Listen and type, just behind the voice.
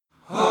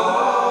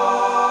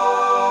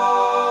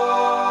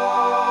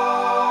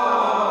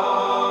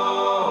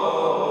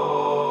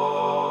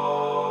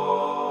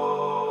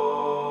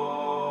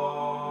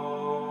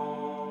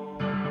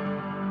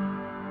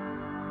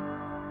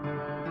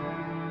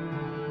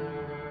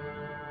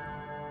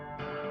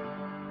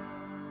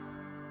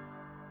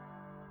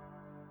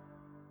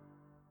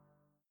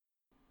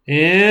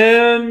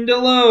And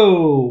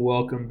hello,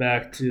 welcome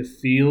back to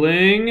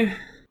Feeling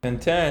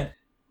Content.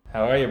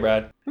 How are you,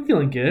 Brad? I'm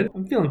feeling good.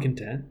 I'm feeling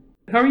content.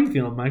 How are you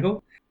feeling,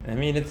 Michael? I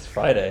mean, it's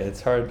Friday.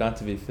 It's hard not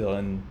to be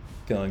feeling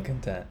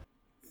content.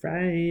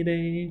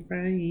 Friday,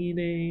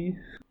 Friday.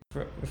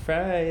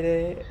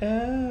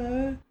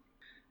 Friday.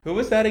 Who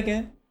was that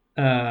again?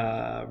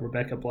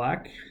 Rebecca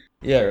Black.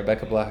 Yeah,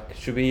 Rebecca Black.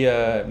 Should we?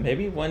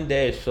 Maybe one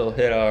day she'll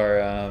hit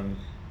our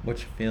what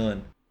you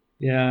feeling?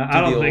 Yeah, I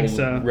Do the don't think old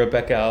so.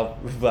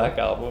 Black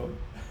album.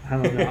 I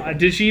don't know.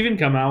 Did she even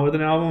come out with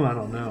an album? I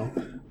don't know.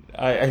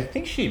 I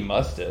think she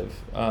must have.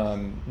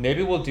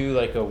 Maybe we'll do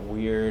like a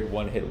weird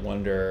one-hit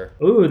wonder,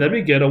 Ooh, that'd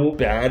be good.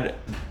 bad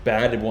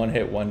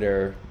one-hit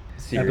wonder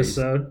series.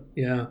 Episode.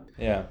 Yeah.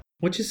 Yeah.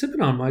 What you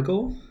sipping on,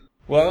 Michael?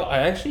 Well,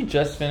 I actually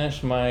just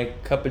finished my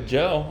cup of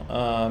Joe.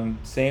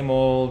 Same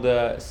old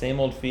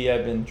fee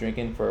I've been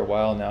drinking for a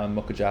while now in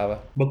Mocha Java.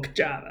 Mocha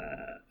Java.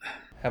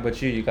 How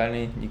about you? You got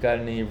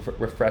any?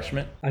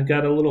 Refreshment? I've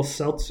got a little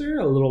seltzer,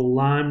 a little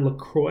lime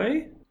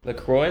LaCroix.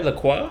 LaCroix.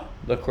 LaCroix?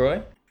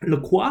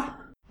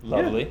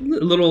 Lovely. Yeah,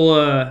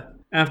 little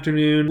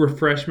afternoon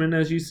refreshment,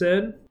 as you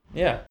said.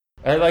 Yeah,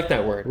 I like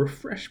that word.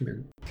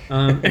 Refreshment.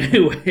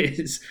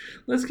 Anyways,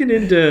 let's get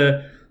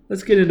into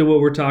what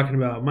we're talking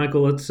about.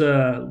 Michael, let's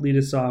lead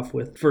us off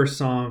with first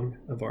song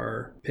of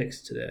our picks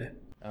today.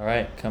 All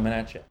right, coming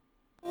at you.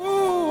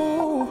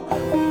 Ooh,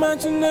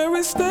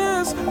 imaginary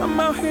stairs, I'm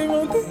out here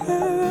on the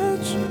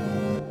edge.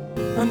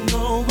 I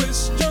know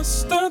it's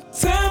just a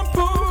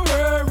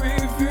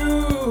temporary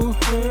view.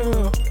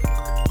 Yeah.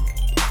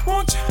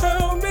 Won't you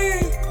help me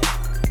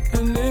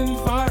and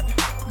invite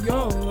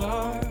your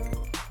life?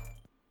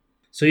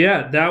 So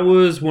yeah, that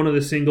was one of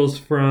the singles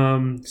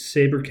from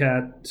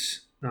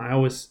Sabercat.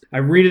 No, I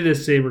read it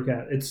as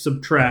Sabercat. It's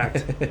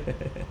Subtract.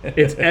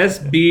 It's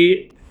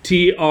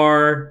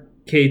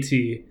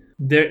SBTRKT.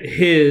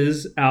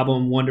 His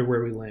album Wonder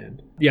Where We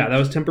Land. Yeah, that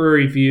was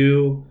Temporary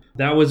View.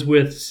 That was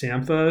with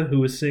Sampha, who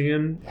was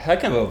singing.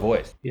 Heck of a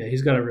voice. Yeah,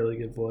 he's got a really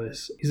good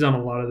voice. He's on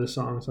a lot of the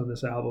songs on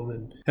this album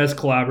and has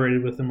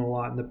collaborated with him a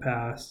lot in the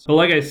past. But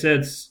like I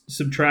said,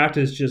 Subtract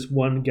is just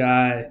one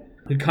guy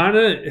who kind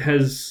of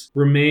has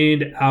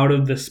remained out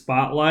of the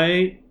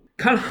spotlight.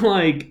 Kind of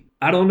like,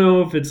 I don't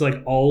know if it's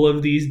like all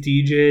of these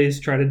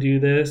DJs try to do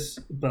this,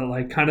 but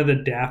like kind of the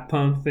Daft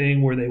Punk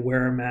thing where they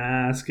wear a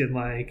mask and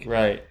like...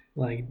 Right.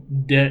 Like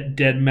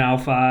Dead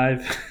Mouse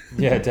 5.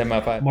 Yeah, Dead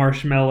Mouse 5.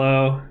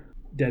 Marshmello.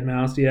 Dead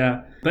Mouse,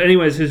 yeah. But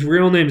anyways, his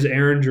real name's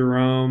Aaron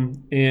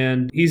Jerome,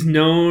 and he's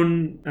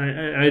known,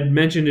 I'd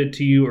mentioned it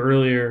to you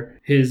earlier,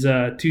 his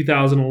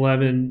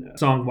 2011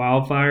 song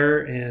Wildfire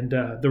and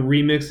the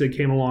remix that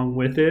came along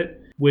with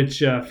it,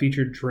 which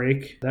featured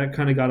Drake. That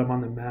kind of got him on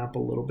the map a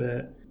little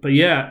bit. But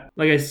yeah,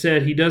 like I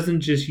said, he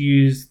doesn't just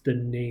use the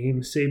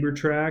name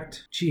Sabertract.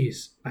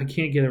 Jeez, I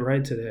can't get it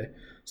right today.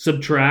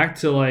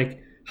 Subtract to like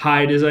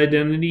hide his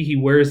identity. He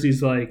wears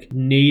these like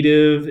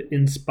native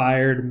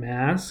inspired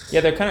masks.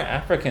 Yeah, they're kind of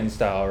African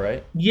style,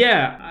 right?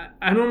 Yeah,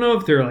 I don't know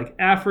if they're like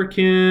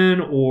African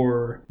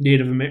or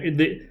Native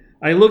American.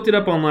 I looked it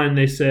up online.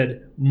 They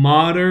said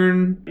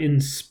modern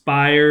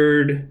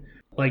inspired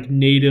like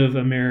Native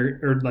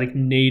American or like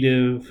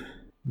native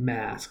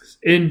masks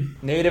in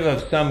native of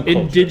some culture.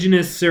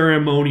 Indigenous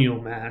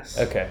ceremonial masks.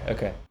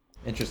 Okay,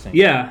 interesting.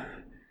 Yeah,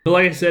 but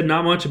like I said,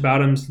 not much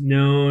about him's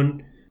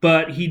known.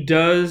 But he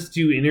does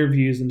do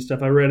interviews and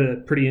stuff. I read a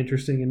pretty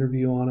interesting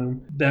interview on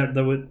him that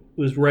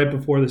was right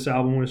before this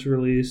album was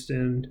released.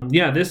 And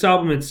yeah, this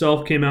album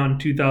itself came out in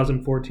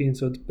 2014,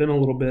 so it's been a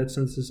little bit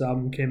since this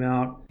album came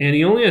out. And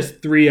he only has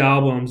 3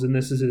 albums, and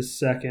this is his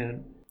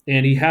second.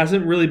 And he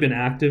hasn't really been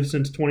active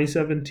since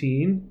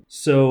 2017.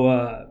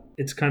 So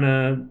he's kind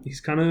of...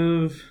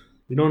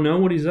 We don't know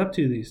what he's up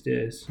to these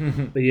days.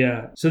 But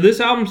yeah. So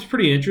this album's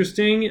pretty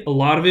interesting. A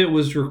lot of it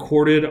was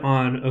recorded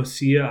on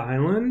Osea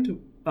Island,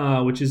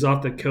 which is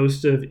off the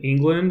coast of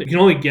England. You can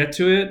only get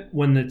to it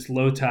when it's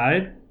low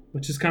tide,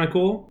 which is kind of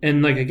cool.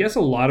 And like I guess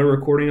a lot of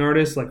recording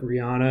artists like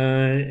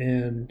Rihanna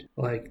and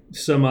like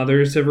some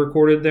others have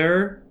recorded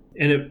there.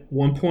 And at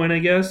one point, I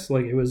guess,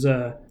 like it was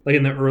like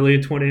in the early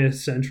 20th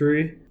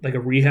century, like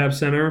a rehab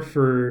center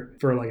for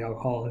like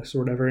alcoholics or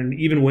whatever. And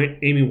even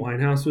Amy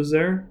Winehouse was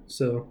there.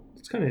 So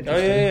it's kind of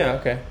interesting. Oh yeah,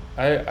 okay.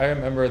 I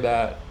remember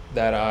that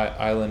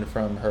island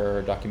from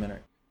her documentary.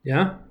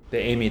 Yeah? The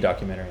Amy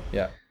documentary,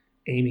 yeah.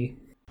 Amy.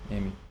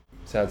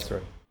 Sad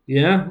story.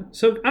 Yeah.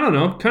 So, I don't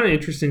know. Kind of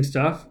interesting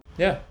stuff.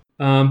 Yeah.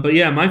 But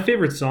yeah, my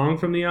favorite song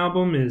from the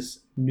album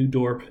is New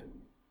Dorp,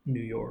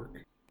 New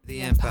York.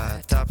 The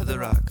Empire, top of the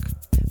rock.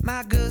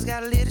 My girl's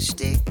got a little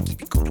stick.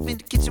 Keep you cool up in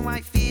the kitchen while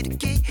you feed the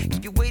cake.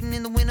 Keep you waiting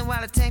in the window while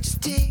the tank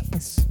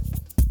ticks.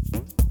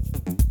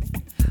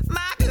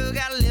 My girl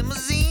got a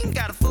limousine.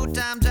 Got a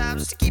full-time job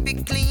just to keep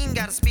it clean.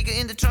 Got a speaker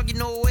in the truck, you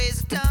know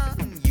ways it's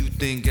done. You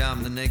think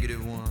I'm the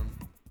negative one.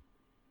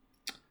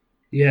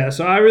 Yeah,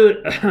 so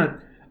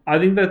I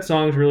think that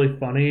song's really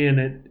funny,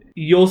 and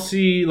you'll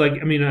see, like,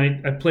 I mean,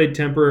 I played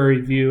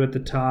Temporary View at the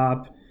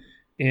top,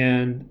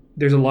 And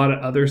there's a lot of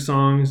other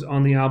songs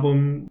on the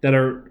album that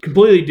are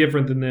completely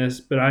different than this,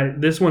 but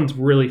this one's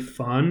really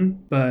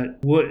fun.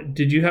 But what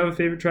did you have a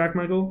favorite track,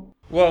 Michael?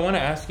 Well, I want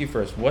to ask you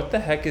first, what the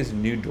heck is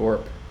New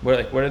Dorp?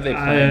 What are they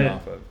playing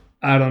off of?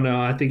 I don't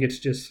know. I think it's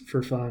just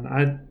for fun.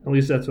 At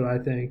least that's what I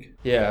think.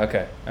 Yeah,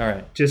 okay. All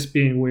right. Just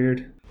being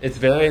weird. It's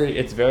very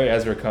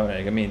Ezra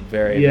Koenig. I mean,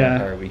 very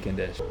Vampire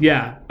Weekend-ish.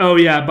 Yeah. Oh,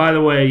 yeah. By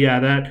the way,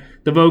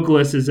 the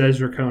vocalist is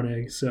Ezra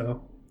Koenig,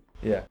 so.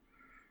 Yeah.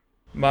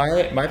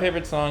 My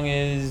favorite song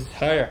is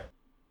Higher.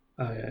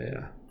 Oh,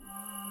 yeah.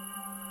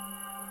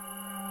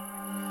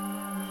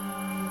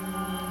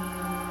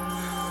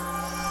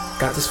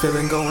 Got this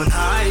feeling going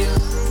higher.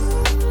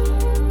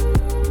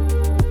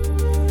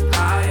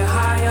 Higher,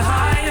 higher,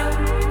 higher.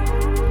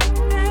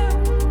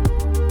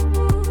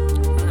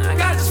 I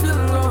got this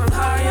feeling going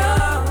higher.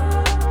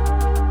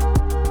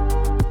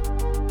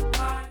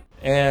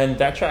 And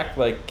that track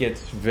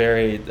gets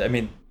very, I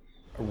mean,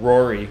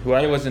 Rory, who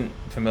I wasn't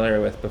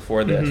familiar with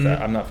before this,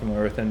 I'm not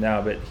familiar with him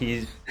now, but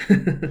he's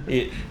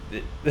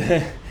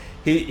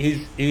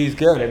he's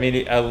good. I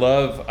mean, I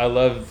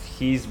love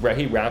he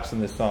raps in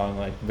this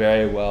song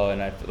very well,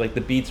 and I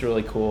the beat's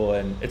really cool,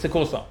 and it's a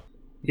cool song.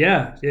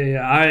 Yeah.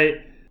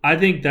 I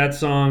think that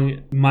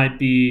song might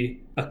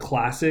be a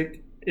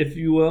classic, if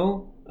you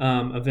will,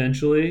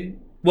 eventually.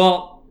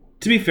 Well,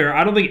 to be fair,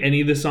 I don't think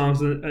any of the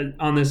songs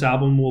on this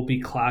album will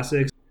be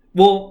classics.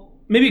 Well,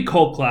 maybe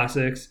cult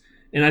classics.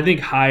 And I think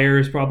Higher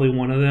is probably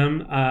one of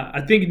them.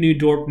 I think New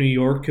Dorp, New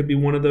York could be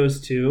one of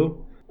those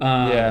too.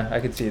 Yeah,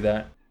 I could see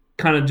that.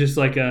 Kind of just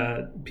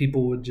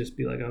people would just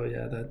be like, oh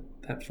yeah,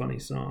 that funny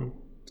song.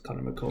 It's kind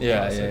of a cult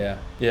classic.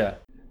 Yeah.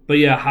 But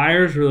yeah,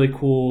 Higher is really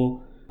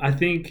cool. I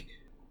think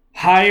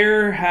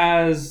Higher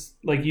has,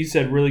 like you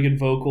said, really good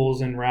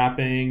vocals and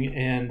rapping,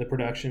 and the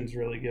production's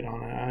really good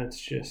on it.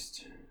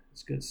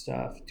 It's good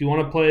stuff. Do you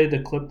want to play the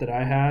clip that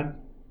I had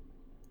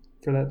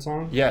for that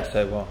song? Yes,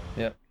 I will.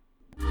 Yep.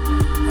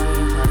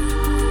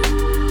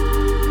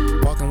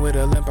 Walking with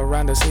a limp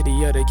around the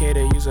city of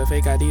Decatur. Use a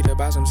fake ID to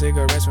buy some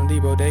cigarettes from the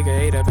bodega.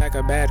 Ate a pack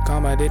of bad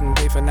karma, didn't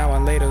pay for now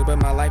and later. But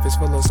my life is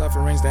full of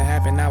sufferings that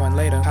happen now and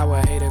later. How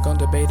a hater gon'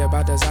 debate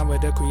about design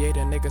with the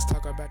creator. Niggas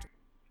talk about.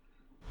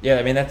 Yeah,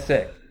 I mean, that's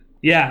sick.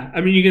 Yeah,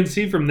 I mean, you can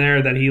see from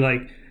there that he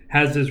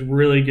has this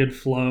really good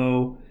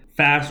flow,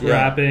 fast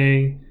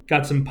rapping,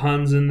 got some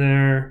puns in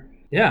there.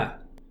 Yeah,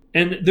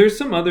 and there's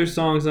some other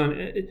songs on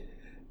it.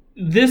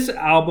 This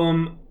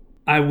album,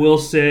 I will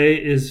say,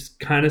 is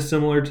kind of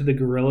similar to the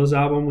Gorillaz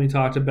album we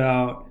talked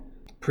about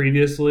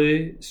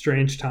previously,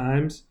 Strange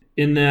Times,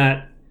 in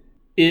that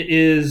it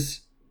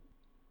is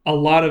a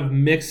lot of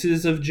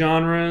mixes of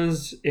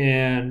genres,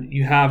 and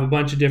you have a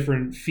bunch of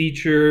different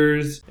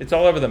features. It's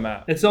all over the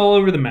map.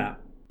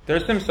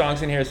 There's some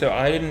songs in here, so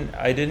I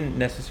didn't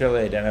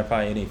necessarily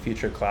identify any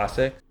future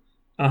classics.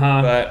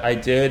 But I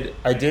did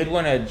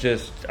want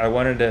to I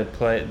wanted to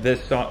play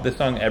this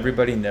song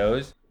Everybody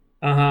Knows.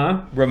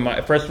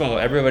 First of all,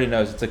 Everybody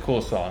Knows it's a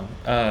cool song.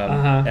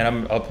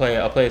 And I'll play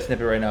a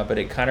snippet right now, but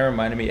it kind of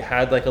reminded me, it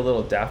had a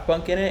little Daft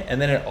Punk in it,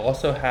 and then it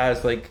also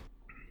has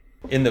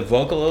in the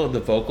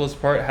vocals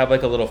part have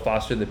a little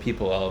Foster the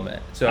People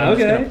element. So I'm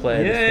just gonna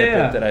play the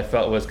snippet that I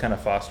felt was kind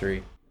of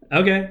Fostery.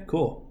 Okay,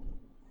 cool.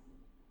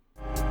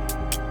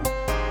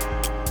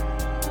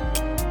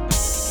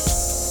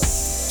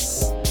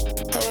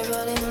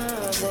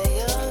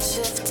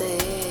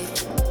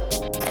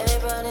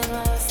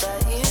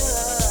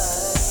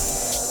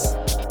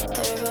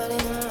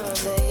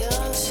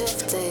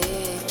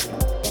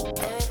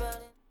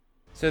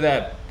 So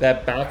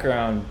that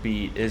background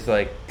beat is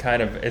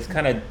kind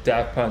of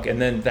Daft Punk,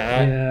 and then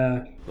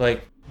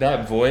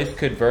that voice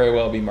could very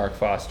well be Mark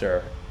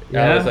Foster.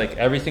 Yeah. I was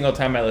every single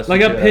time I listened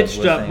to it, a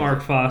pitched up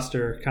Mark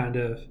Foster kind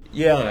of.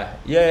 Yeah.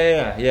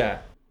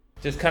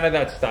 Just kind of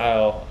that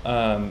style,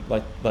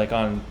 like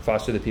on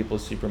Foster the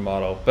People's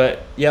Supermodel.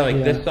 But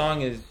this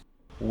song is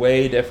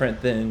way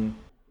different than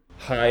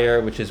Higher,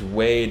 which is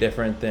way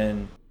different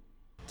than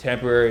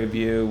Temporary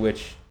View,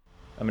 which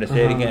I'm going to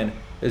say it again,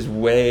 is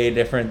way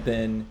different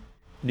than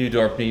New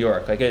Dorp, New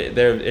York.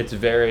 It's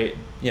very,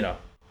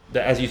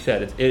 as you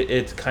said,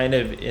 it's kind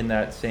of in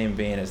that same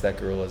vein as that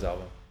Gorillaz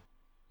album.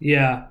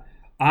 Yeah,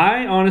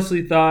 I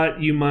honestly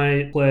thought you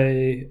might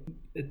play.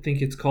 I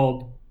think it's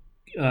called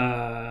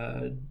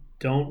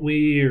 "Don't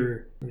We?"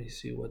 or let me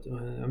see what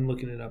I'm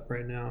looking it up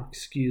right now.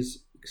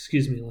 Excuse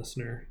me,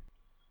 listener.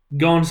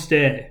 Gonna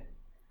Stay.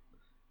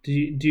 Do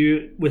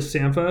you with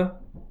Sampha?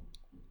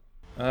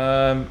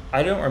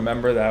 I don't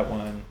remember that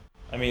one.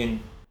 I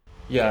mean,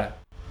 yeah,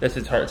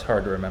 it's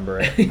hard to remember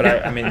it.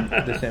 But I mean,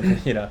 the same,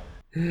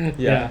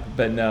 Yeah,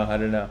 but no, I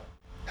don't know.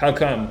 How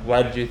come?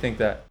 Why did you think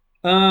that?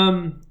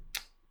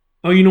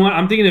 Oh, you know what?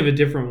 I'm thinking of a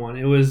different one.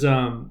 It was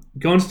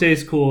Gonna Stay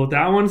is cool.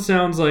 That one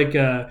sounds like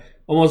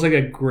almost like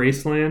a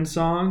Graceland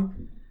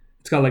song.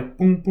 It's got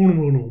boom, boom,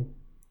 boom, boom.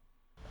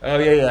 Oh,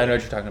 yeah, I know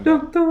what you're talking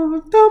about.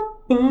 Dum, dum, dum,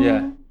 dum.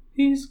 Yeah.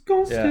 He's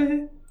gonna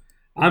stay.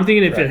 I'm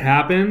thinking If It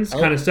Happens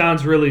kind of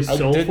sounds really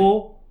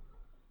soulful.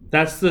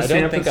 That's the Sampha song.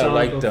 I don't think I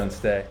like Don't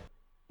Stay.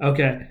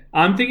 Okay.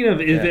 I'm thinking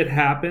of If It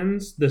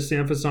Happens, the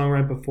Sampha song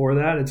right before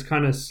that. It's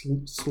kind of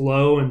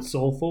slow and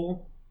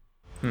soulful.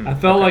 I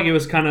felt like it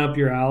was kind of up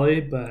your alley,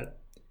 but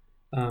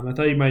I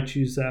thought you might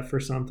choose that for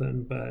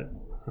something, but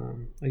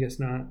I guess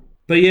not.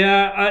 But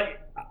yeah,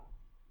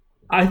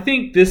 I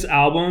think this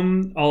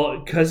album,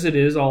 because it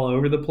is all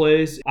over the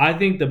place, I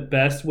think the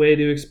best way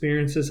to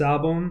experience this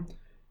album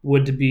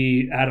would to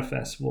be at a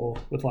festival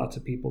with lots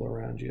of people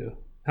around you.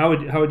 How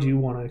would you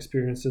want to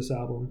experience this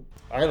album?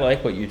 I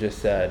like what you just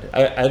said.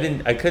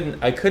 I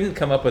couldn't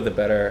come up with a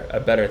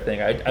better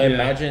thing. I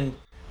imagined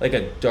like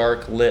a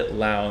dark lit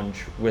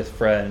lounge with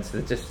friends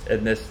that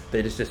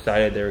they just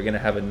decided they were gonna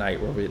have a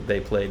night where they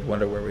played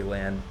Wonder Where We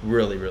Land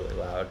really, really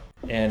loud.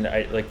 And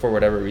I like, for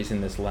whatever reason,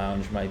 this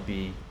lounge might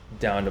be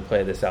down to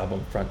play this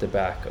album front to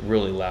back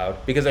really loud,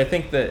 because I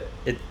think that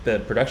the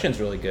production's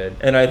really good,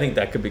 and I think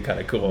that could be kind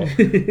of cool.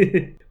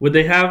 Would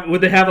they have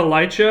a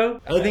light show?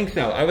 I think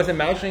so. I was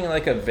imagining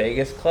like a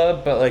Vegas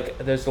club, but like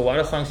there's a lot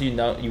of songs you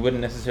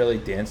wouldn't necessarily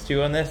dance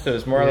to on this, so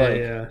it's more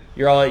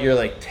you're all at your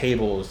like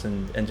tables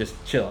and just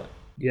chilling.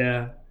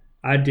 Yeah,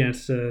 I'd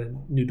dance to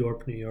New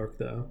Dorp, New York,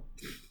 though,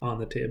 on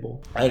the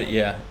table.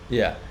 Yeah,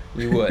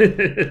 you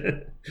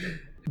would.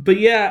 But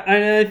yeah,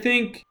 I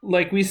think,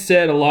 like we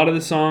said, a lot of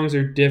the songs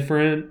are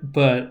different,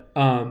 but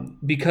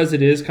because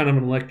it is kind of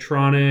an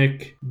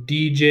electronic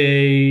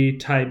DJ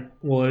type,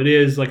 well, it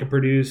is like a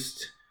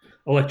produced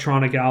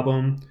electronic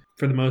album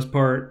for the most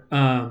part.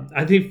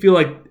 I feel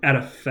like at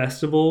a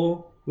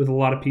festival with a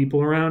lot of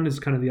people around is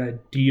kind of the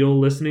ideal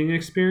listening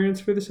experience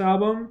for this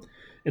album.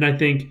 And I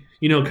think,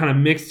 kind of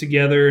mixed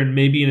together and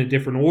maybe in a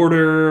different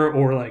order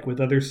or like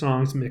with other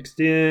songs mixed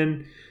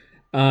in.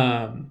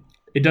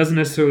 It doesn't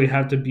necessarily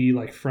have to be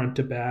like front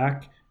to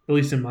back, at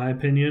least in my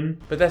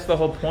opinion. But that's the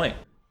whole point,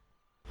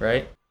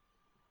 right?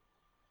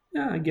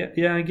 Yeah, I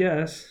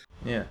guess.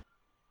 Yeah.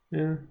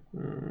 Yeah.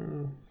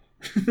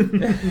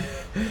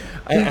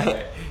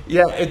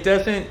 It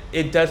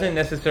doesn't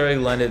necessarily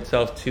lend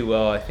itself too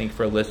well, I think,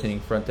 for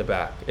listening front to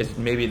back. It's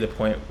maybe the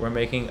point we're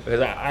making,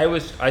 because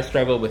I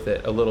struggled with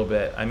it a little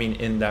bit. I mean,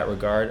 in that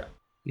regard.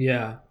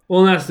 Yeah.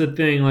 Well, that's the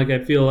thing. Like,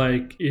 I feel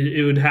like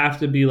it would have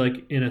to be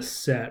like in a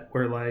set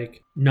where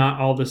like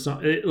not all the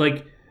songs.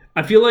 Like,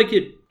 I feel like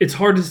it's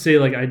hard to say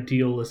like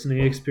ideal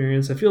listening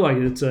experience. I feel like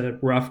it's a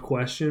rough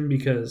question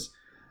because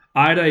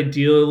I'd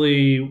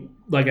ideally,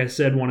 like I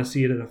said, want to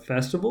see it at a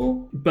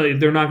festival, but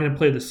they're not going to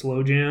play the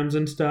slow jams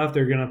and stuff.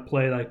 They're going to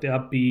play like the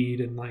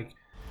upbeat and like.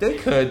 They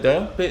could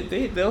though.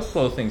 They'll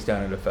slow things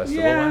down at a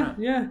festival.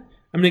 Yeah.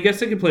 I mean, I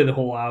guess they could play the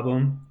whole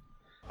album.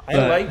 I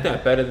like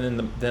that better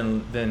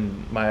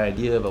than my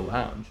idea of a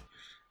lounge.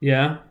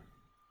 Yeah.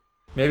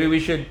 Maybe we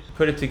should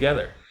put it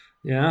together.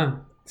 Yeah.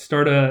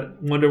 Start a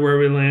Wonder Where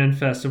We Land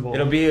festival.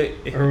 It'll be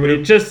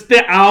just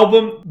the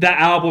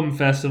album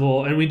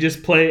festival, and we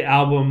just play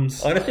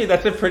albums. Honestly,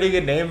 that's a pretty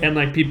good name. And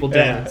like people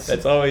dance. Yeah,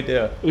 that's all we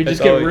do. We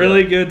just get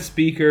really good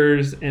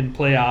speakers and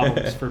play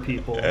albums for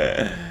people.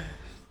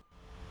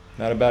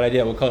 Not a bad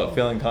idea. We'll call it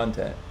Feeling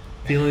Content.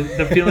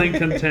 The Feeling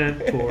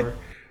Content Tour.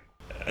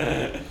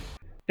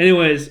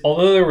 Anyways,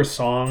 although there were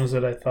songs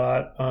that I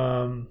thought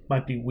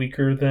might be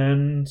weaker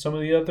than some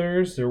of the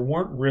others, there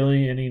weren't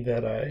really any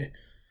that I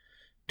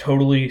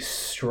totally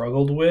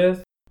struggled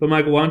with. But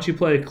Michael, why don't you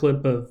play a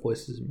clip of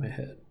Voices in My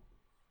Head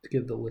to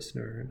give the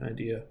listener an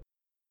idea?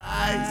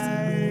 All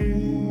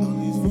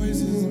these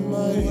voices in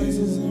my head,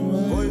 voices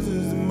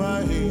in my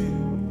head,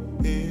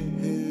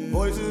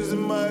 voices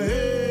in my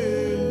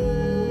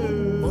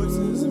head,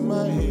 voices in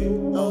my head,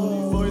 all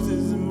these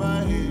voices in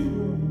my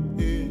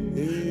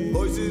head,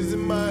 voices in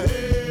my head.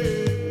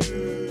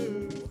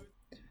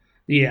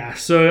 Yeah,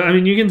 so I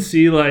mean, you can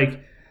see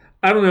like,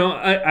 I don't know,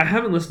 I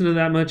haven't listened to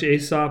that much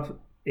ASAP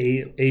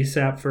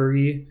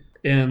Fergie,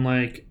 and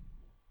like,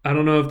 I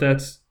don't know if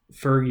that's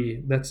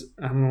Fergie.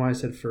 I don't know why I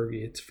said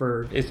Fergie. It's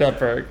Ferg. ASAP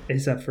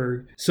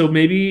Ferg. So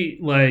maybe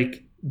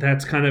like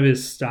that's kind of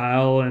his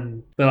style,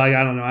 but like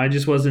I don't know. I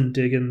just wasn't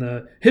digging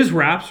his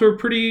raps were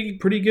pretty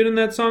good in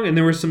that song, and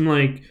there was some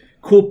like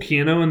cool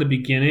piano in the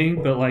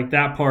beginning, but like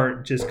that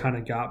part just kind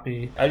of got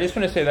me. I just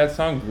want to say that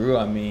song grew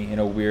on me in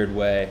a weird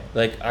way.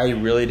 Like I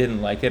really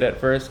didn't like it at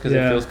first because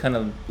it feels kind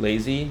of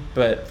lazy,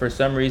 but for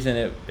some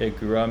reason it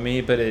grew on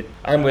me. But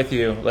I'm with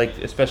you. Like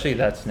especially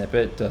that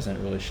snippet doesn't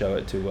really show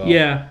it too well.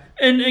 Yeah,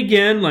 and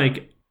again,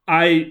 like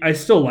I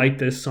still like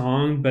this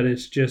song, but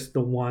it's just the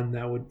one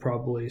that would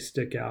probably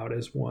stick out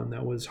as one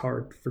that was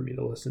hard for me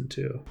to listen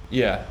to.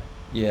 Yeah.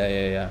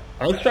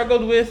 I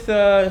struggled with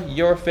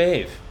your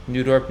fave,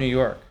 New Dorp, New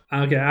York.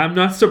 Okay, I'm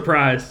not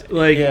surprised.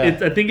 Like,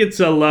 I think it's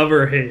a love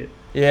or hate.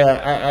 Yeah,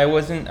 I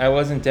wasn't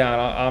down.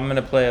 I'm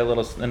gonna play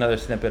another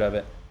snippet of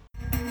it.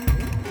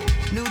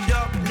 New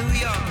Dorp, New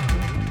York.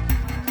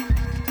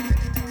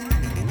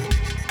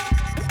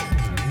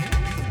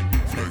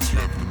 Flex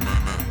rapping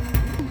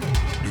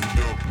New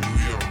Dorp, New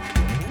York.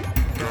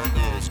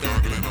 Gargoyles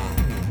gargling on.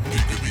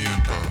 Peak of the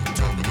empire,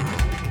 top of the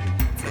rock.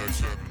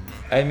 Flex rapping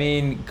I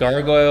mean,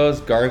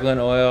 gargoyles, gargling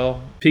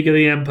oil, Peak of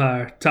the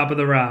Empire, Top of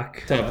the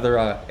Rock. Top of the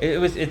Rock.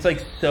 It's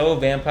like so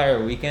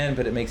Vampire Weekend,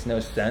 but it makes no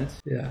sense.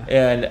 Yeah.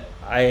 And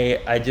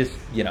I just,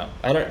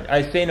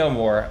 I say no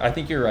more. I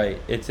think you're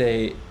right. It's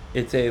a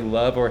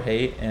love or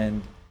hate,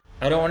 and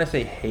I don't want to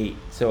say hate.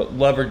 So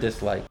love or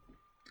dislike.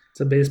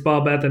 It's a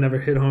baseball bat that never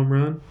hit home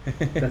run.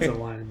 That's a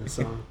line in the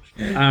song.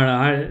 I don't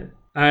know.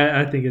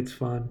 I think it's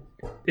fun.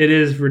 It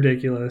is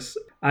ridiculous.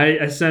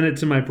 I sent it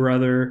to my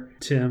brother,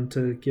 Tim,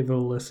 to give it a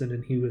listen,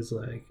 and he was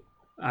like,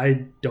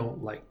 I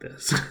don't like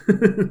this.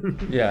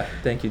 Yeah.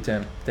 Thank you,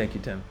 Tim.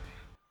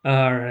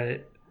 All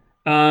right.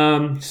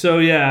 So,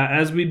 yeah,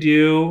 as we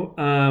do,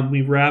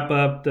 we wrap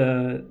up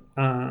the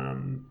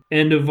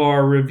end of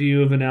our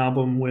review of an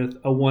album with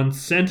a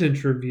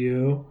one-sentence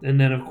review. And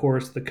then, of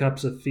course, the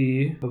Cups of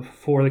Fee.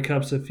 Before the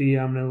Cups of Fee,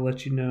 I'm going to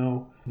let you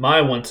know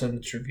my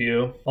one-sentence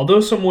review. Although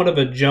somewhat of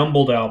a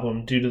jumbled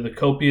album due to the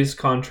copious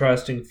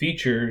contrasting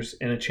features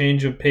and a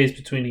change of pace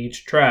between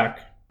each track,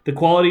 the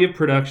quality of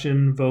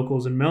production,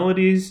 vocals, and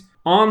melodies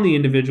on the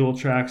individual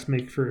tracks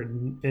make for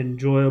an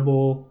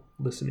enjoyable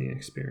listening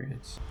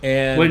experience.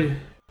 And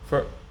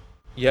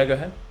yeah, go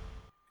ahead.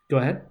 Go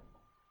ahead.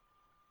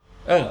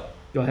 Oh,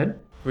 Go ahead.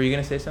 were you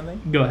gonna say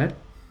something? Go ahead.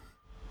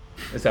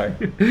 Sorry.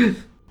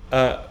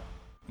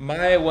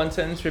 My one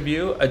sentence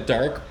review: a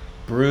dark,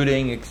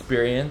 brooding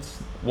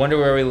experience. Wonder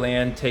Where We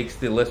Land takes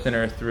the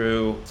listener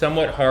through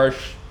somewhat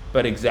harsh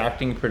but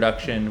exacting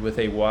production with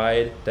a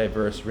wide,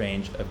 diverse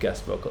range of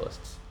guest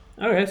vocalists.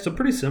 Okay, so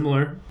pretty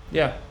similar.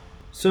 Yeah.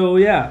 So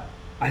yeah,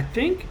 I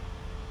think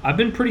I've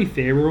been pretty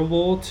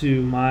favorable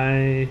to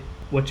my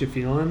What You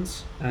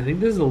Feelings. I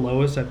think this is the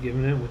lowest I've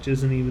given it, which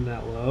isn't even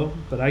that low,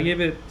 but I gave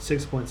it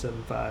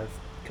 6.75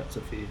 cups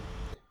of feed.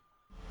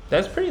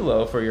 That's pretty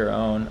low for your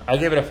own. I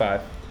gave it a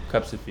 5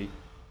 cups of feet.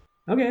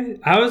 Okay,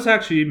 I was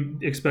actually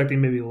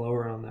expecting maybe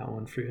lower on that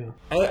one for you.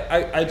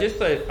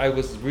 I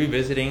was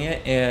revisiting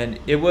it, and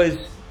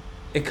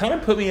it kind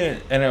of put me in,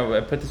 and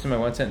I put this in my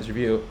one sentence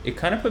review, it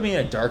kind of put me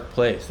in a dark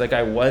place. Like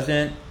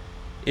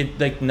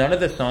none of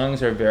the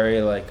songs are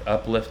very like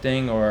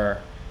uplifting or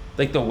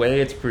like the way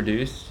it's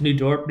produced. New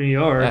York, New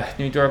York.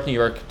 New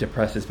York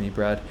depresses me,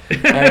 Brad.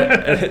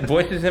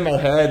 Voices in My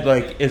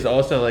Head is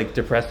also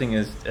depressing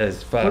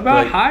as fuck. What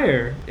about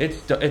Higher?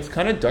 It's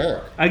kind of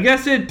dark. I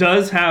guess it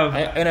does have.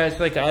 I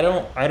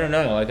don't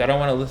know. I don't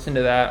want to listen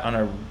to that on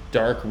a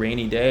dark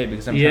rainy day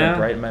because I'm trying to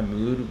brighten my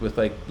mood with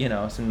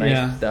some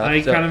nice stuff.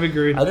 I kind of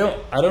agree. I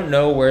don't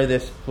know where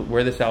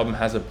this album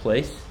has a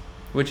place,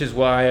 which is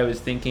why I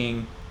was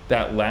thinking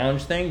that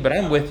lounge thing, but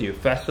I'm with you.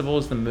 Festival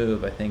is the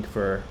move, I think,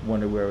 for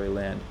Wonder Where We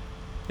Land.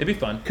 It'd be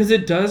fun because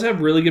it does have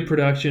really good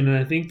production, and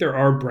I think there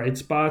are bright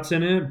spots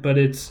in it. But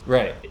it's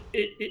right.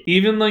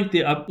 Even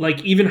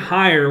even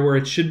Higher, where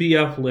it should be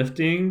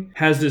uplifting,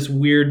 has this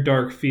weird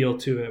dark feel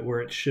to it where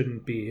it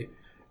shouldn't be.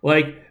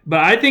 But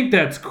I think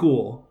that's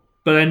cool.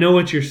 But I know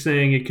what you're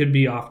saying. It could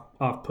be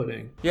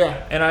off-putting.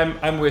 Yeah, and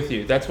I'm with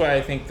you. That's why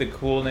I think the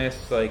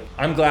coolness.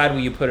 I'm glad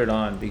you put it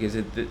on because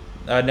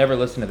I'd never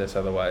listened to this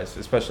otherwise,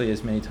 especially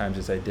as many times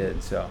as I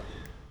did. So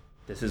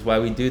this is why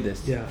we do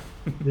this. Yeah,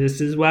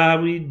 this is why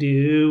we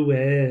do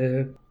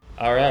it.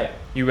 All right,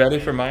 you ready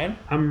for mine?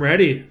 I'm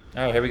ready.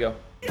 All right, here we go.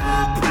 Your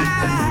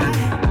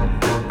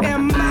pride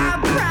and my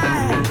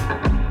pride.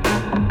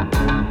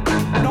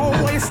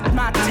 Don't waste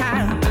my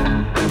time.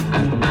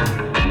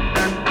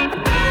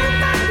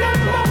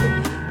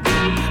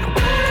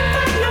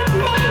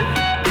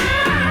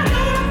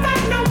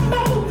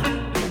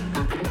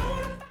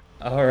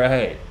 All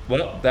right.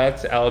 Well,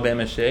 that's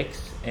Alabama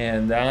Shakes,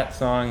 and that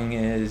song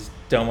is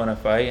Don't Wanna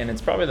Fight, and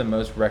it's probably the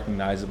most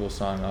recognizable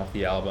song off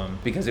the album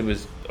because it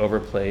was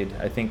overplayed,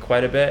 I think,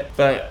 quite a bit.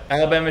 But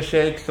Alabama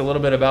Shakes, a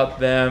little bit about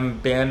them,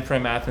 band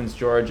from Athens,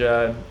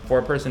 Georgia,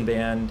 4-person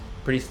band,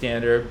 pretty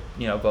standard,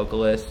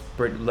 vocalist,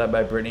 led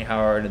by Brittany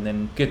Howard, and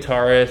then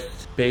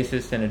guitarist,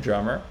 bassist, and a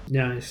drummer.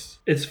 Nice.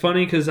 It's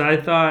funny because I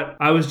thought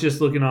I was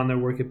just looking on their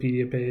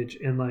Wikipedia page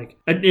and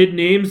it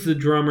names the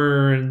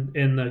drummer and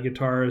the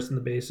guitarist and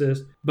the bassist,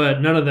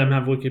 but none of them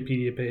have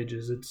Wikipedia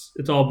pages.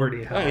 It's all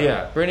Brittany Howard. Oh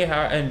yeah, Brittany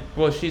Howard, and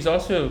she's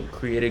also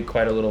created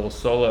quite a little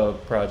solo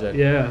project.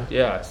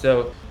 Yeah.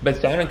 So, but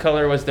Sound and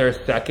Color was their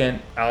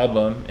second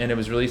album, and it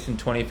was released in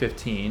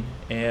 2015,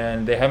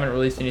 and they haven't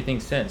released anything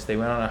since. They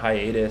went on a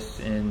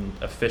hiatus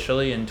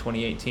officially in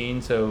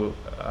 2018. So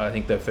I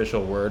think the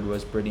official word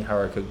was Brittany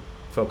Howard could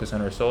focus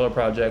on her solo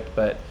project,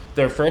 but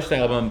their first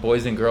album,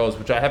 Boys and Girls,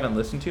 which I haven't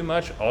listened to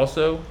much,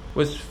 also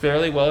was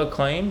fairly well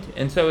acclaimed,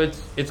 and so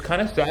it's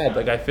kind of sad.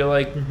 I feel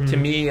like to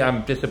me,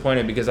 I'm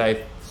disappointed because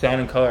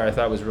Sound and Color I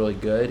thought was really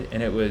good,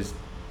 and it was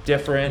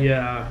different.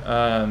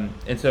 Yeah.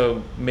 And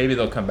so maybe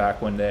they'll come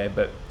back one day.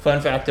 But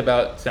fun fact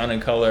about Sound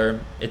and Color,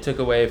 it took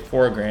away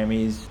 4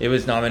 Grammys. It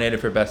was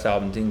nominated for Best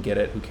Album, didn't get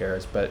it. Who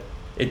cares? But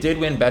it did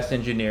win Best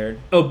Engineered.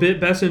 Oh,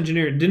 Best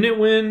Engineered. Didn't it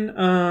win?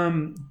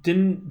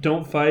 Didn't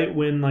Don't Fight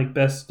win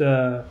Best?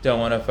 Don't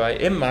Want to Fight.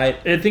 It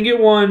might. I think it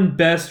won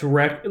Best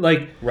rock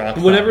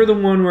whatever song. the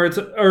one where it's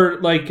or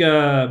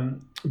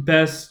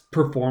Best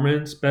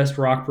performance, best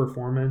rock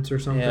performance or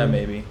something. Yeah,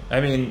 maybe.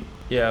 I mean,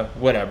 yeah,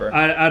 whatever.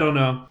 I don't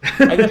know.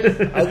 I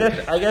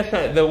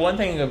guess the one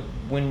thing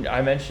when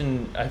I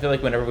feel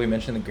like whenever we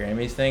mention the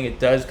Grammys thing, it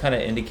does kind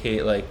of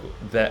indicate like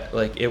that,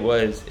 like it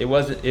was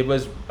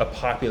a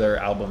popular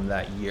album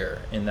that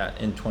year in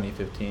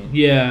 2015.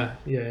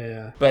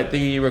 Yeah. But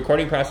the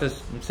recording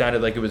process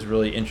sounded like it was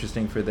really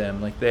interesting for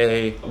them. Like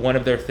one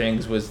of their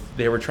things was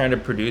they were trying to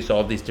produce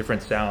all of these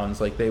different sounds.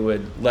 Like they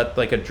would let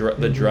like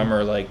the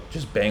drummer like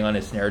just bang on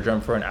his snare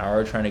drum for an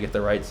hour trying to get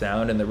the right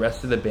sound, and the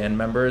rest of the band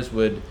members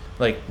would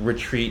like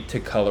retreat to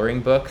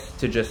coloring books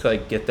to just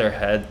like get their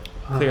head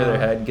clear their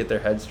head and get their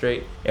head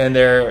straight. And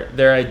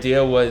their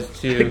idea was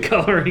to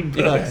coloring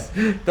books,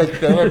 like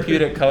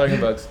therapeutic coloring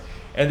books.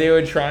 And they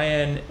would try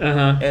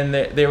and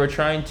they were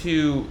trying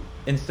to,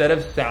 instead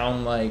of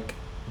sound like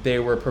they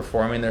were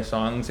performing their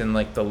songs and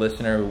like the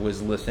listener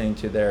was listening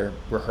to their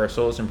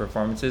rehearsals and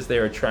performances, they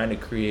were trying to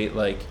create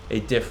like a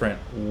different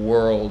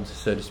world,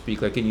 so to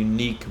speak, like a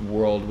unique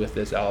world with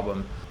this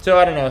album. So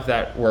I don't know if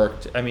that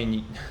worked. I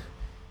mean,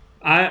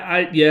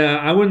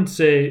 I wouldn't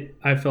say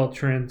I felt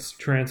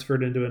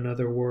transferred into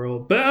another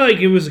world, but like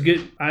it was a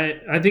good.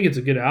 I think it's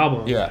a good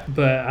album. Yeah,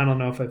 but I don't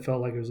know if I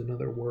felt like it was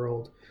another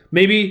world.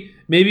 Maybe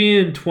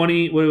in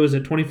 2014?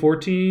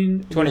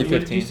 2015. What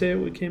did you say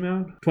it came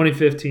out?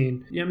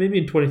 2015. Yeah, maybe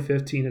in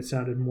 2015 it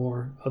sounded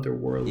more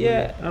otherworldly.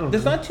 Yeah, I don't know.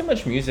 There's not too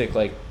much music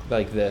like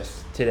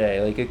this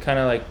today. Like it kind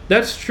of like.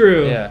 That's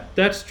true. Yeah,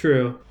 that's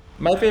true.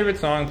 My favorite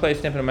song, play a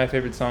snippet of my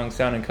favorite song,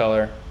 Sound and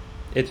Color.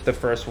 It's the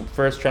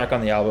first track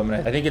on the album,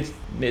 and I think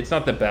it's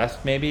not the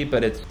best maybe,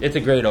 but it's a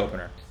great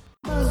opener.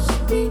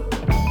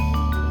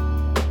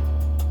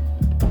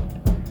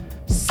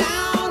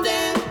 Sound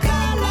and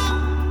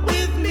color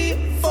with me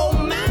for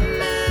my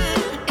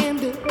mind,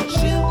 and it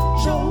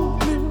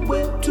shows me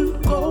where to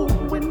go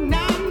when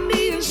I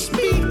need to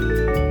speak.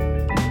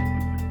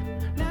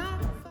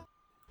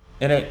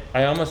 And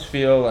I almost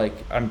feel like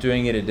I'm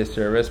doing it a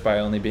disservice by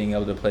only being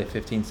able to play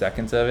 15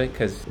 seconds of it,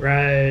 because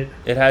right,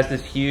 it has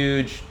this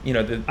huge,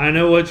 I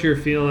know what you're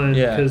feeling,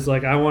 yeah, because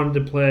like I wanted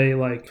to play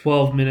like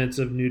 12 minutes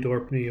of New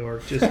York, New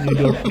York, just New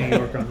York, New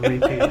York on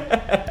repeat.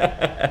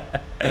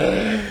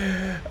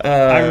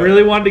 I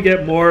really wanted to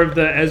get more of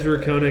the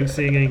Ezra Koenig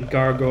singing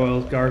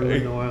Gargoyles,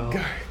 Gargling Oil.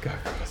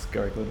 Gargoyles,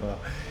 Gargling Oil.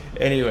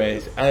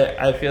 Anyways,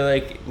 I feel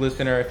like,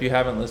 listener, if you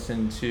haven't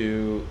listened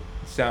to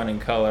Sound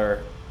and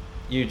Color,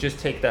 you just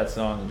take that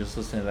song and just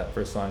listen to that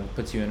first song. It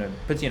puts you in a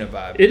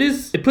vibe.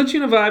 It puts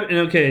you in a vibe. And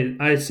okay,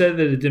 I said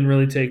that it didn't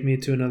really take me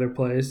to another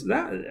place.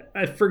 That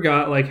I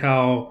forgot like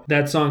how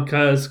that song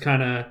does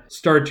kind of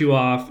start you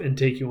off and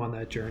take you on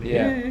that journey.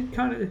 Yeah, it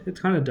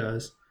kind of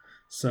does.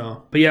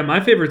 So, but yeah, my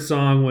favorite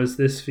song was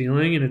This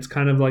Feeling, and it's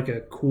kind of like a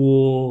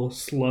cool,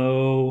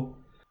 slow.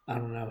 I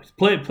don't know.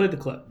 Play the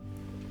clip.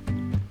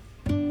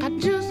 I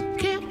just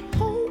kept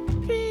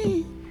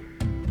hoping.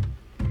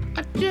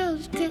 I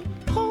just kept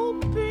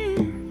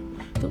hoping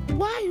the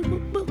white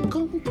would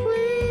become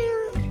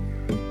clear.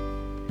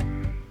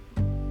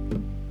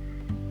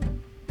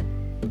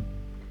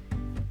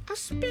 I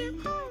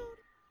spent all.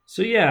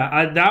 So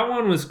yeah, that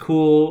one was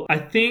cool. I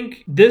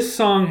think this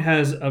song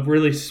has a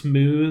really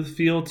smooth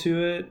feel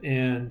to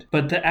it,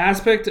 but the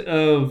aspect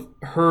of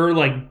her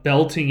like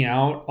belting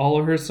out all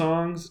of her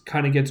songs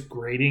kind of gets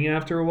grating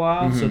after a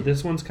while. Mm-hmm. So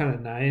this one's kind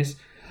of nice.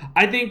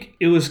 I think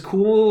it was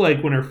cool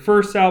like when her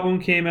first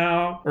album came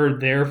out, or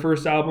their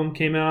first album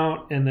came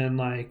out, and then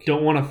like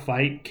Don't Wanna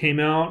Fight came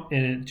out,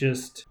 and it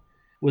just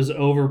was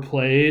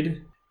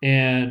overplayed,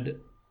 and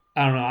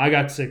I don't know, I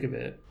got sick of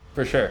it.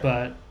 For sure.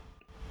 But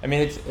I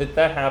mean,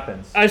 that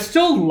happens. I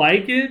still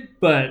like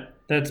it, but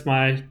that's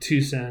my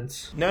 2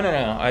 cents.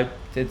 No.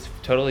 It's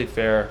totally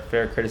fair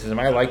criticism.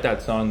 I like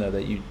that song though.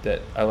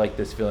 That I like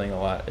This Feeling a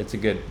lot. It's a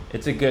good.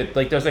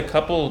 Like there's a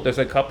couple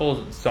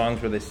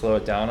songs where they slow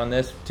it down on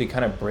this to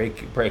kind of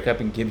break up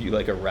and give you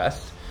like a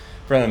rest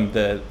from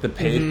the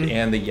pace mm-hmm.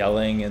 and the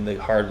yelling and the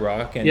hard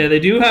rock. And yeah, they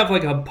do have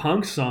like a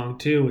punk song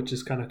too, which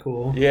is kind of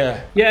cool.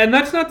 Yeah, and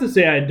that's not to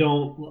say I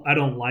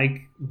don't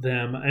like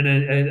them,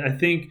 and I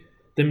think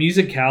the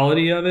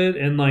musicality of it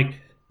and like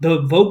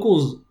the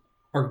vocals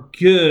are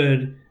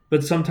good,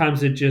 but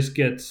sometimes it just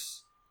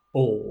gets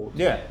old.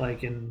 Yeah.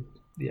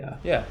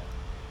 Yeah.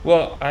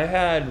 Well, I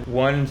had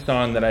one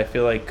song that I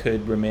feel like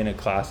could remain a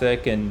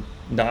classic, and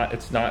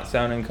it's not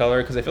Sound and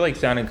Color, because I feel like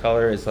Sound and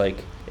Color is like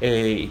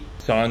a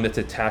song that's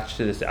attached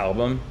to this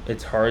album.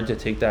 It's hard to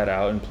take that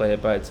out and play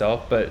it by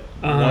itself, but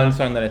one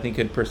song that I think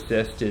could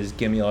persist is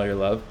Give Me All Your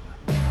Love.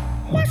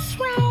 What's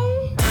wrong?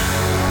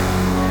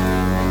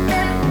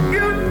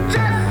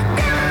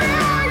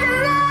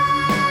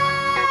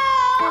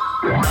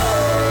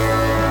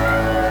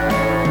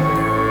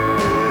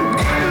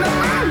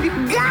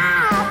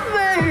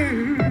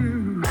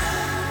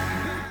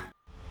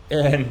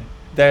 And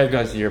there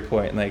goes to your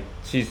point, like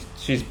she's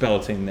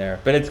belting there,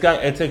 but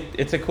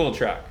it's a cool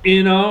track,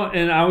 and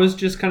I was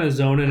just kind of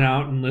zoning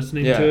out and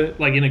listening to it,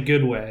 like in a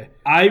good way.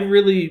 I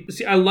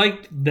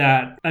liked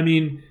that. I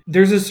mean,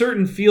 there's a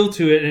certain feel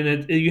to it,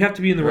 and you have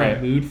to be in the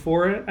right mood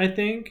for it. I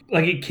think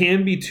like it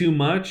can be too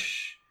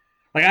much,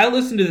 Like, I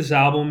listened to this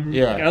album.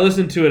 Yeah. I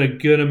listened to it a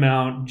good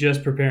amount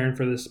just preparing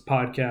for this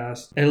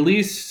podcast. At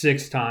least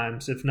 6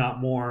 times, if not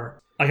more.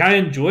 Like, I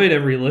enjoyed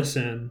every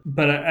listen,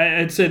 but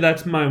I'd say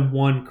that's my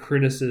one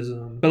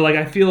criticism. But, like,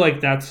 I feel like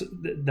that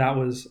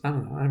was, I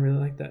don't know, I really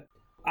like that.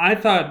 I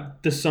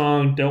thought the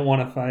song Don't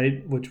Wanna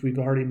Fight, which we've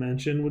already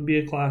mentioned, would be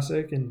a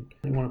classic, and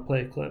I want to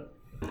play a clip.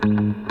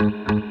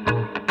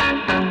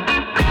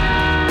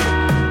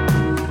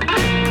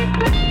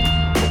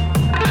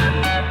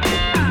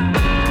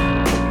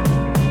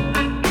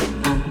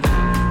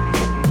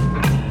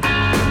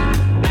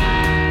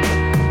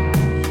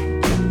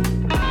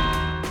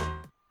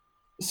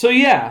 So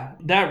yeah,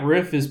 that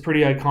riff is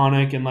pretty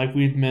iconic, and like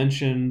we've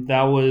mentioned,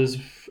 that was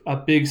a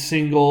big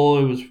single.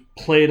 It was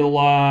played a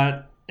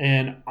lot,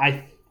 and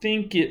I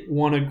think it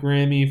won a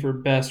Grammy for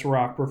Best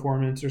Rock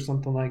Performance or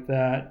something like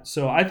that.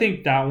 So I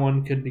think that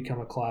one could become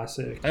a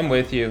classic. I'm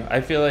with you. I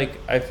feel like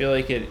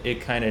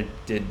it kind of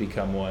did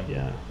become one.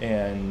 Yeah.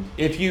 And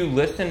if you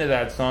listen to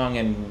that song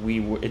and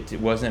it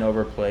wasn't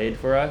overplayed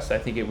for us, I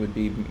think it would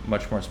be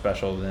much more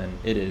special than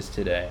it is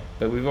today.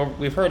 But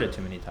we've heard it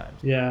too many times.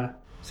 Yeah.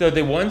 So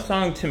the one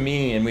song to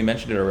me, and we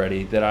mentioned it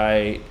already, that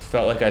I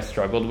felt like I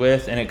struggled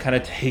with, and it kind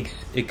of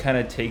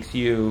takes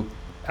you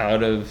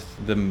out of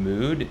the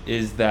mood,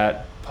 is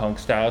that punk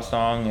style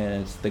song,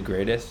 and it's The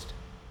Greatest.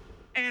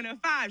 And a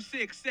 5,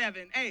 6,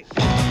 7, 8.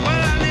 Well,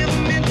 I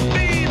never meant to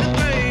be the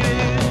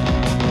greatest.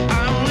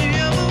 I only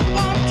ever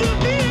want to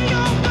be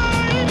your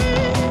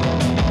baby.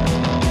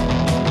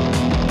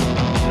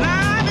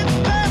 Life is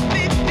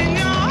perfect in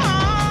your heart.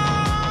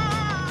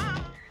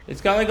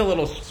 It's got like a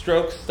little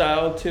stroke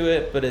style to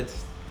it, but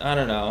it's, I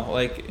don't know,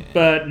 like,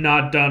 but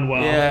not done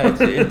well. Yeah,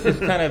 it's just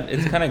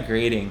kind of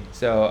grating.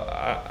 So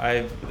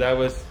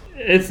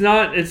it's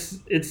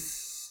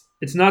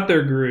not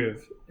their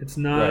groove. It's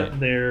not right.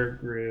 their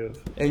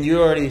groove. And you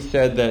already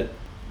said that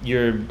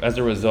as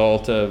a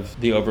result of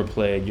the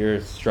overplayed,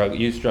 you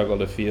struggle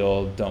to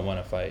feel Don't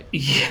Wanna Fight.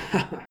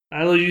 Yeah.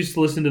 I used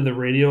to listen to the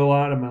radio a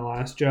lot at my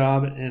last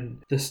job,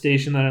 and the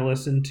station that I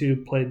listened to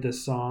played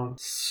this song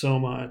so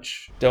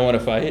much. Don't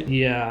Wanna Fight?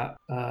 Yeah,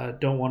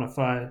 Don't Wanna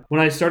Fight.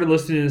 When I started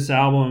listening to this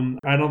album,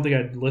 I don't think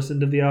I'd listened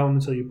to the album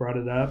until you brought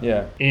it up.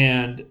 Yeah.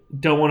 And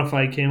Don't Wanna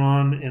Fight came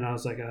on, and I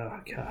was like,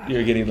 oh, God.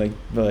 You're getting like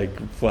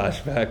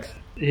flashbacks.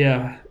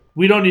 Yeah.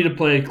 We don't need to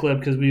play a clip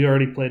because we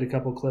already played a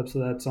couple clips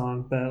of that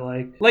song. But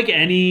like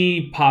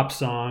any pop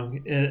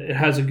song, it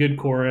has a good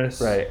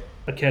chorus, right?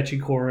 A catchy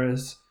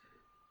chorus.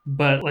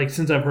 But like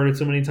since I've heard it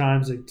so many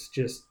times, it's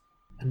just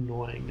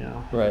annoying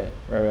now. Right.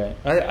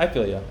 I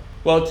feel you.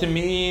 Well, to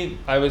me,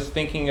 I was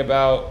thinking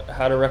about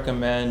how to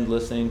recommend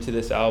listening to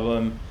this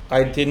album.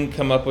 I didn't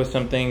come up with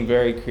something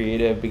very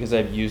creative because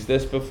I've used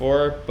this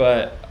before,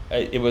 but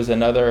it was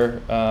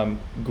another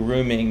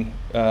grooming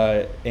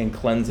and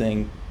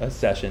cleansing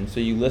session. So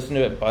you listen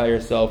to it by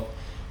yourself,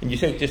 and you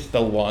take just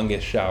the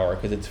longest shower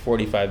because it's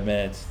 45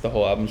 minutes. The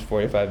whole album's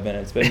 45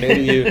 minutes. But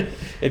maybe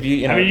if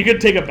you know, I mean, you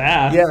could take a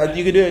bath. Yeah,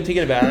 you could do it. Take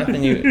a bath,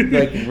 and you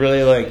like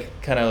really like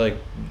kind of like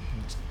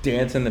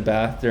dance in the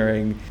bath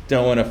during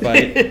Don't Wanna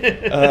Fight.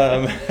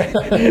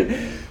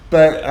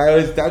 But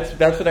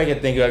that's what I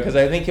could think about, because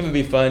I think it would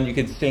be fun. You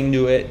could sing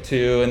to it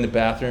too in the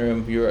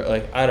bathroom. You were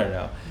like, I don't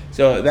know.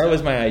 So that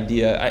was my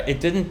idea. It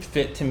didn't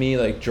fit to me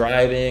like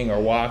driving or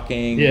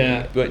walking.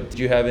 Yeah. But did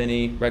you have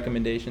any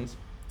recommendations?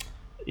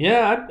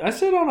 Yeah, I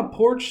sit on a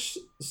porch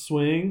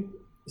swing,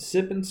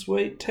 sipping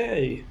sweet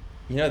tea.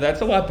 You know,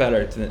 that's a lot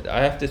better.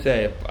 I have to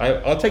say,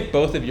 I'll take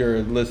both of your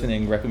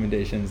listening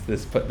recommendations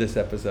this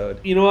episode.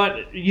 You know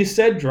what? You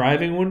said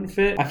driving wouldn't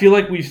fit. I feel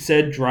like we've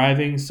said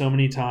driving so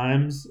many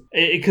times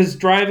because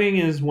driving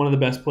is one of the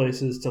best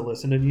places to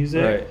listen to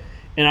music. Right.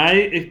 And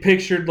I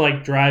pictured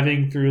like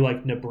driving through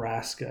like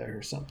Nebraska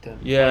or something.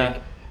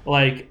 Yeah.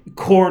 Like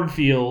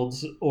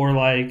cornfields or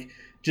like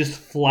just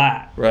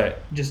flat. Right.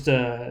 Just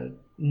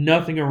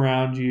nothing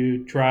around you,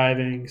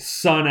 driving,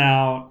 sun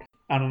out.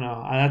 I don't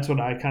know. That's what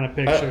I kind of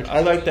pictured.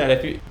 I like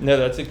that.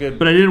 That's a good.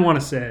 But I didn't want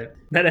to say it.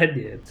 But I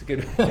did. It's a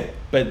good.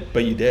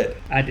 but you did.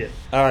 I did.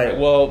 All right.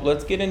 Well,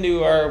 let's get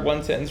into our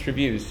one sentence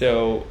review.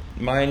 So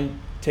mine: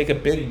 take a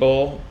big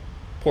bowl,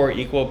 pour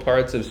equal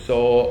parts of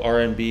soul,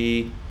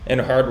 R&B,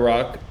 and hard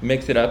rock,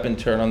 mix it up, and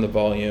turn on the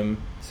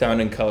volume. Sound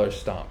and color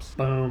stomps.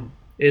 Boom!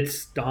 It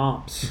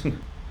stomps.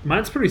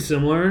 Mine's pretty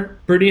similar.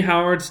 Brittany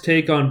Howard's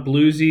take on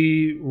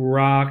bluesy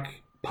rock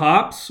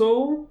pop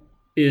soul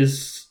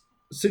is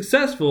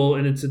successful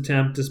in its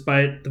attempt,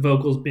 despite the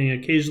vocals being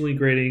occasionally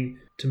grating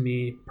to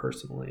me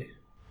personally.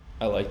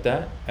 I like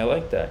that.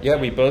 Yeah,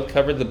 we both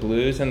covered the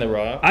blues and the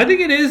rock. I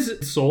think it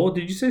is soul.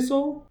 Did you say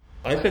soul?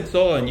 I said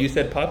soul and you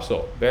said pop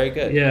soul. Very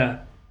good. Yeah,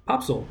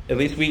 pop soul. At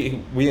least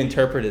we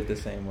interpret it the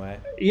same way.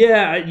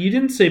 Yeah, you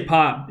didn't say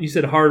pop. You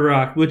said hard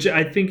rock, which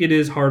I think it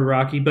is hard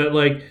rocky, but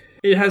like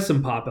it has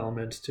some pop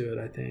elements to it,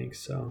 I think.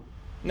 So.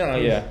 No,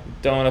 yeah.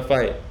 Don't want to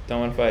fight. Don't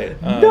want to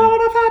fight. Don't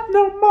want to fight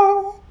no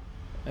more.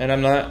 And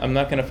I'm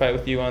not going to fight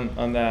with you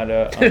on that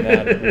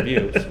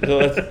review.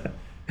 So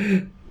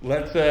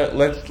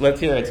let's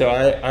hear it. So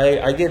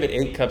I gave it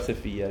 8 cups of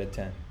Fee out of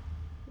 10.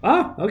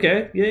 Oh,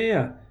 okay.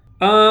 Yeah.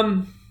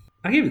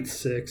 I give it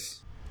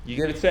 6. You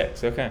give it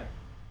 6. Okay.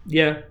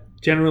 Yeah,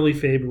 generally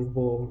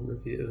favorable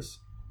reviews.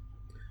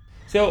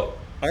 So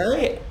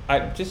I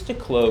just to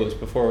close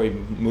before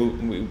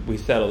we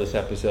settle this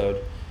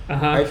episode.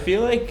 I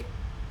feel like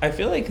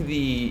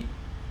the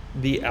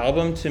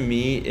album to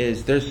me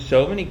is there's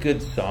so many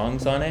good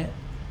songs on it.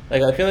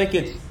 Like I feel like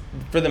it's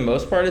for the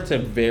most part it's a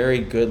very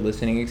good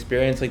listening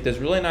experience. Like there's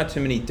really not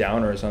too many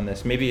downers on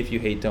this. Maybe if you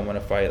hate Don't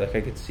Wanna Fight, like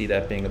I could see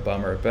that being a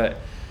bummer, but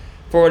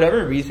for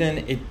whatever reason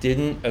it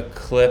didn't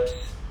eclipse.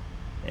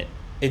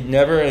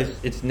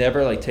 It's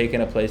never like taken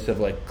a place of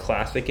like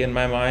classic in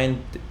my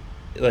mind.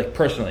 Like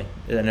personally,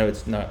 I know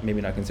it's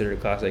maybe not considered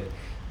a classic,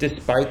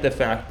 despite the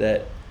fact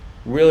that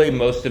really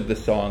most of the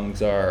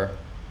songs are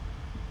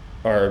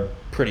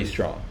pretty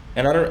strong,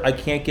 and I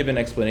can't give an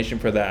explanation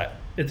for that.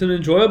 It's an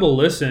enjoyable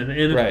listen,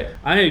 and right.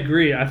 I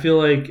agree. I feel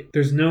like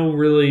there's no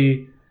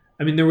really.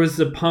 I mean, there was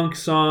a punk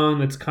song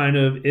that's kind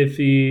of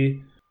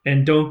iffy,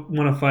 and Don't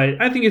Wanna Fight.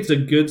 I think it's a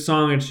good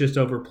song. It's just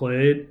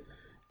overplayed,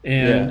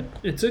 and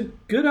it's a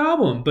good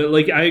album. But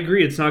like, I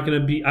agree. It's not going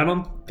to be. I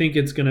don't think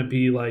it's going to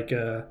be like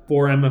a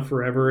For Emma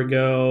Forever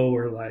Ago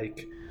or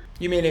like.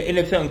 You mean in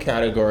its own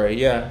category?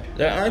 Yeah,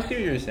 I see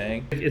what you're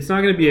saying. It's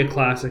not going to be a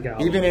classic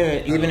album, even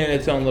in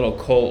its own little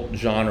cult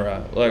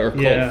genre, like or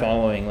cult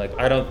following. Like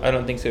I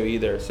don't think so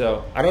either.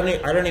 So I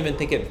don't even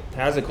think it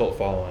has a cult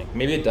following.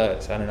 Maybe it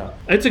does. I don't know.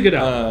 It's a good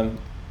album.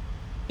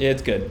 Yeah,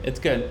 it's good. It's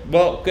good.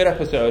 Well, good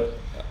episode.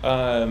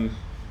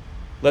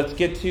 Let's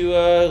get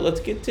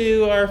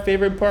to our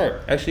favorite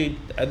part. Actually,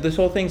 this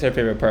whole thing's our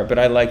favorite part, but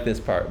I like this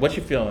part. What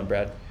you feeling,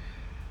 Brad?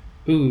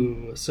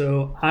 Ooh,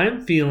 so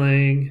I'm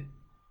feeling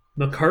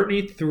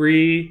McCartney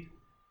 3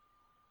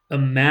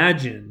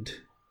 Imagined.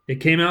 It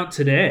came out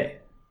today.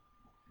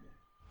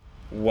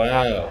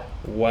 Wow.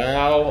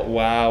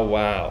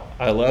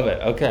 I love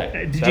it.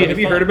 Okay. Have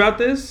you heard about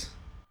this?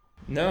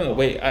 No,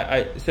 wait.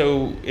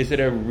 So is it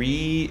a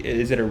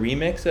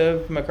remix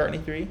of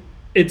McCartney 3?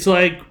 It's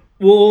like,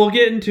 we'll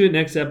get into it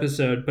next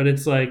episode, but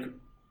it's like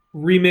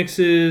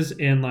remixes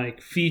and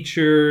like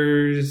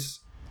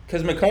features.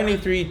 Because McCartney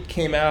 3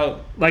 came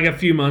out like a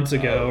few months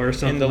ago or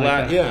something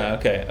like that. Yeah,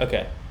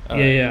 okay.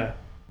 Yeah.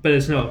 But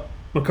it's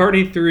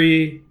McCartney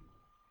 3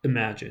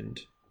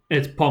 Imagined.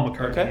 It's Paul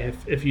McCartney,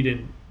 if you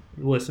didn't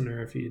listen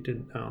or if you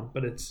didn't know.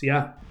 But it's,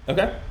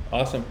 Okay,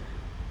 awesome.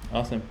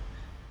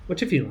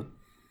 What you feeling?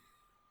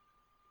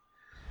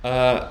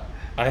 I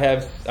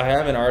have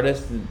an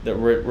artist that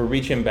we're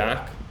reaching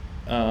back.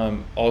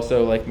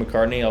 Also like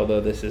McCartney, although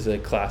this is a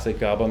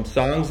classic album.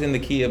 Songs in the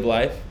Key of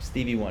Life,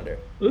 Stevie Wonder.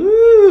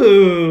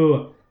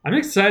 Ooh, I'm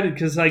excited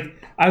because like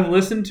I've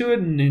listened to it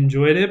and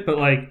enjoyed it, but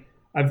like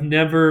I've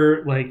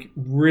never like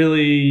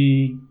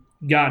really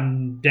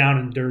gotten down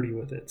and dirty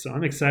with it. So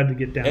I'm excited to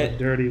get down and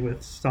dirty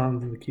with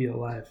Songs in the Key of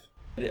Life.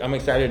 I'm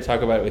excited to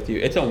talk about it with you.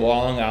 It's a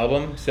long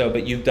album,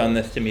 but you've done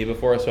this to me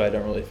before, so I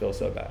don't really feel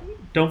so bad.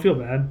 Don't feel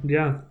bad.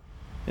 Yeah.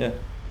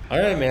 All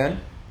right,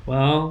 man.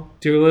 Well,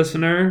 dear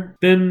listener,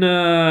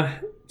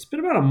 it's been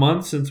about a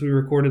month since we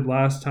recorded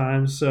last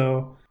time,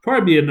 so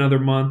probably be another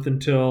month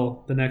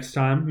until the next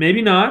time.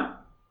 Maybe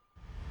not.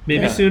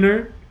 Maybe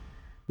sooner.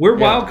 We're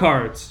wild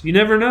cards. You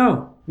never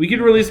know. We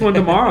could release one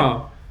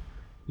tomorrow.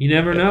 You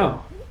never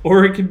know.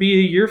 Or it could be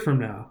a year from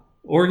now.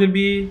 Or it could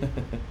be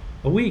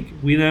a week.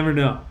 We never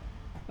know.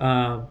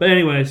 But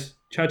anyways,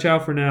 ciao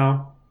for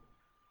now.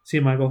 See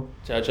you, Michael.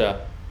 Ciao.